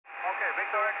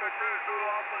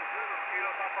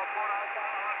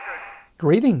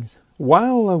Greetings!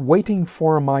 While waiting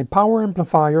for my power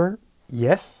amplifier,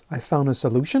 yes, I found a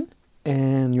solution,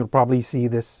 and you'll probably see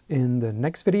this in the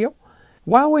next video.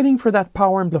 While waiting for that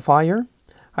power amplifier,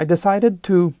 I decided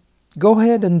to go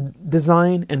ahead and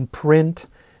design and print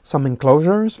some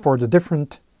enclosures for the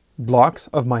different blocks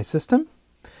of my system.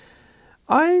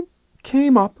 I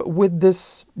came up with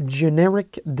this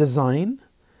generic design.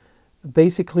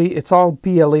 Basically, it's all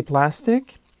PLA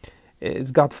plastic. It's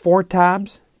got 4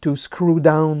 tabs to screw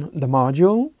down the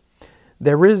module.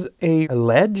 There is a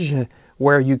ledge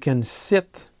where you can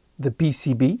sit the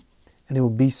PCB and it will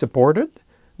be supported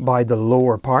by the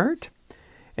lower part.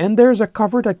 And there's a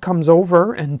cover that comes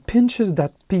over and pinches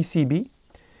that PCB.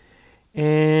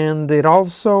 And it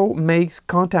also makes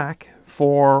contact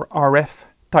for RF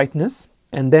tightness.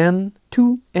 And then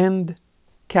 2 end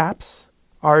caps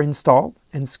are installed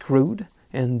and screwed,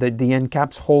 and the end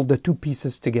caps hold the 2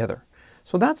 pieces together.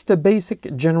 So that's the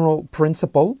basic general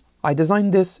principle. I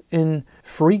designed this in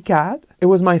Freead. It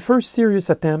was my first serious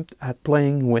attempt at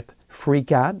playing with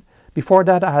Freead. Before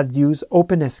that, I had used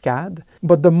OpenSCAD,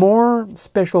 but the more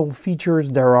special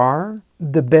features there are,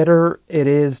 the better it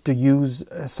is to use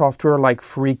a software like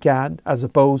Freead as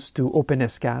opposed to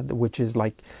OpenSCAD, which is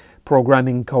like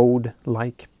programming code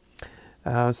like.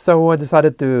 So I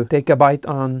decided to take a bite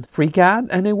on Freead,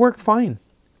 and it worked fine.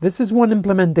 This is one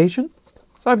implementation.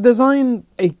 So I've designed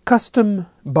a custom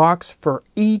box for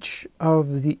each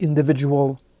of the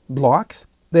individual blocks.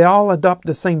 They all adopt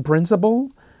the same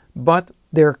principle, but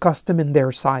they're custom in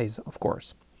their size, of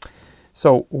course.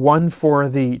 So one for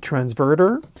the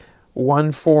transverter,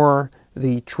 one for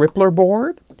the tripler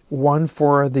board, one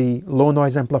for the low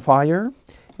noise amplifier,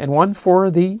 and one for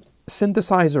the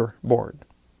synthesizer board.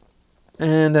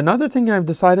 And another thing I've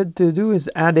decided to do is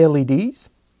add LEDs.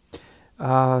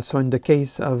 So in the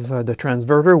case of the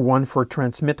transverter, one for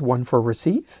transmit, one for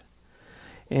receive.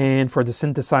 And for the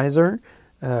synthesizer,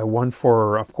 one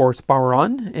for, of course, power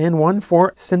on, and one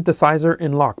for synthesizer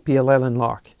in lock, PLL in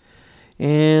lock.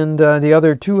 And the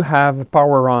other 2 have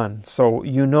power on, so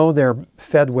you know they're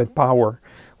fed with power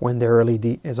when their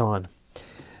LED is on.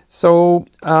 So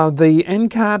the end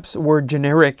caps were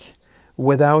generic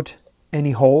without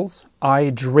any holes. I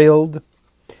drilled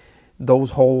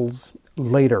those holes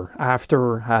later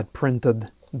after I had printed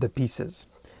the pieces.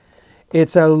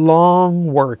 It's a long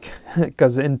work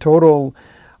because in total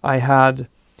I had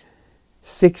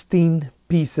 16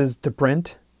 pieces to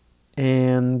print,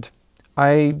 and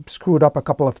I screwed up a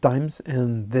couple of times,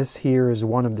 and this here is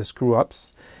one of the screw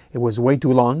ups. It was way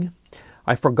too long.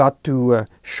 I forgot to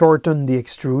shorten the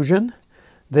extrusion.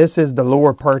 This is the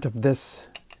lower part of this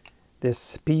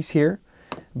piece here,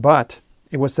 but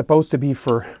it was supposed to be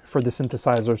for the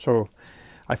synthesizer, so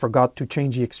I forgot to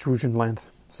change the extrusion length.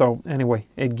 So anyway,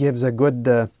 it gives a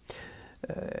good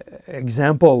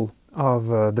example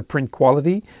of the print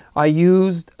quality. I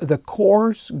used the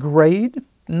coarse grade,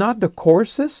 not the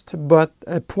coarsest, but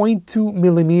a 0.2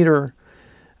 millimeter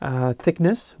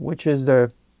thickness, which is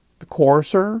the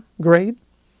coarser grade,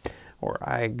 or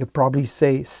I could probably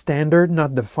say standard,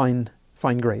 not the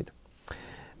fine grade.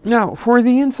 Now for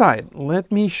the inside,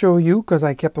 let me show you, because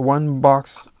I kept one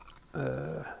box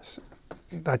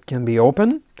that can be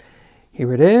open.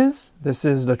 Here it is. This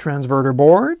is the transverter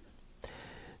board.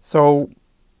 So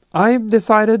I've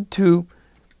decided to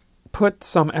put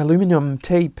some aluminum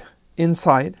tape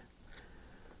inside,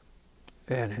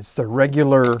 and it's the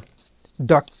regular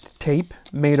duct tape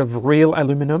made of real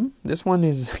aluminum. This one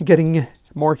is getting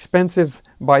more expensive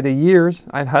by the years.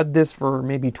 I've had this for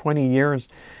maybe 20 years,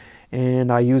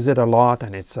 and I use it a lot,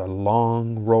 and it's a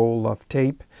long roll of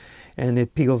tape, and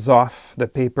it peels off the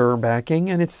paper backing,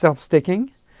 and it's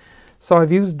self-sticking. So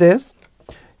I've used this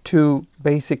to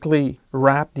basically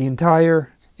wrap the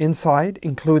entire inside,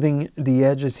 including the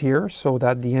edges here, so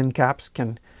that the end caps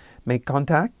can make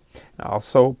contact. I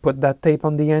also put that tape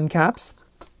on the end caps,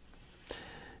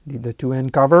 the 2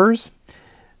 end covers.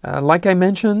 Like I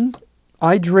mentioned,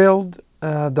 I drilled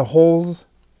the holes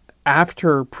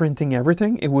after printing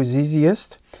everything. It was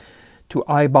easiest to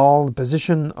eyeball the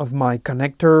position of my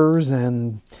connectors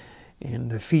and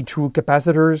the feed-through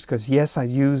capacitors, because yes,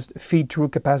 I've used feed-through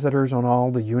capacitors on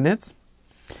all the units.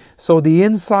 So the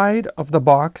inside of the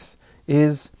box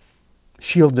is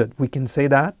shielded, we can say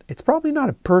that. It's probably not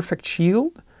a perfect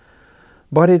shield,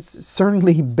 but it's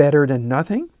certainly better than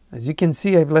nothing. As you can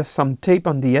see, I've left some tape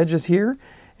on the edges here,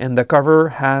 and the cover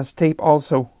has tape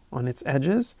also on its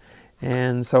edges.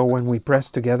 And so when we press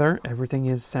together, everything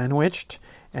is sandwiched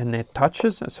and it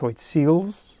touches, so it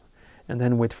seals. And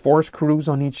then with 4 screws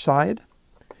on each side,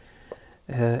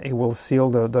 It will seal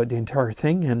the entire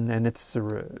thing, and it's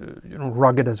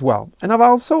rugged as well. And I've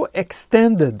also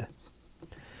extended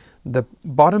the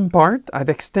bottom part. I've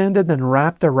extended and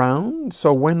wrapped around,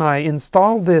 so when I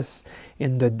install this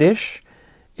in the dish,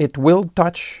 it will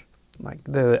touch like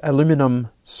the aluminum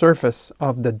surface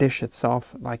of the dish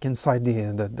itself, like inside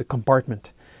the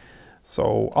compartment.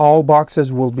 So all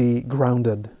boxes will be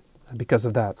grounded because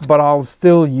of that. But I'll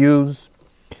still use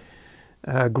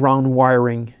ground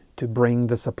wiring to bring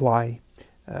the supply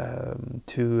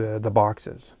to the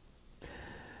boxes.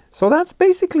 So that's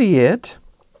basically it.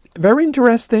 Very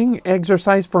interesting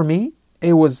exercise for me.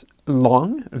 It was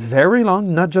long, very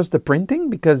long, not just the printing,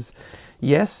 because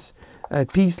yes, a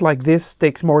piece like this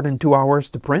takes more than 2 hours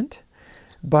to print.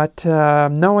 But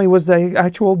no, it was the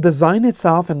actual design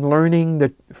itself, and learning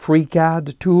the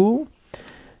Freead tool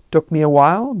took me a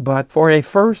while. But for a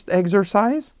first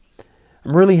exercise,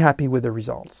 I'm really happy with the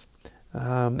results.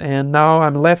 And now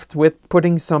I'm left with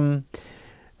putting some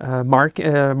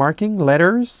marking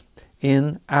letters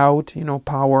in, out,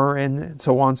 power, and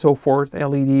so on and so forth,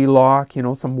 LED lock,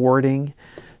 some wording,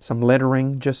 some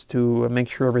lettering, just to make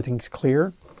sure everything's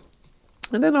clear.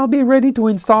 And then I'll be ready to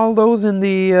install those in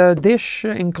the dish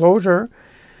enclosure.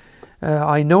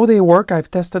 I know they work.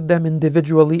 I've tested them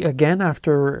individually again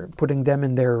after putting them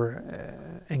in their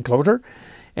enclosure.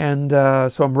 And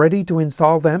so I'm ready to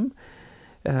install them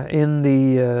in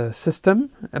the system.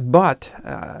 But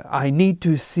I need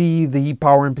to see the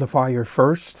power amplifier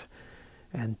first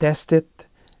and test it.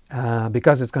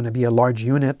 Because it's going to be a large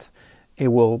unit, it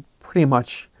will pretty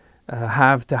much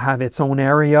have to have its own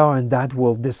area, and that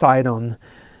will decide on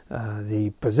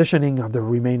the positioning of the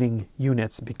remaining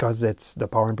units, because the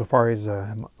power amplifier is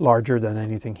larger than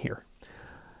anything here.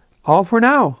 All for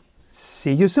now.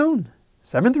 See you soon.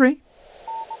 7-3.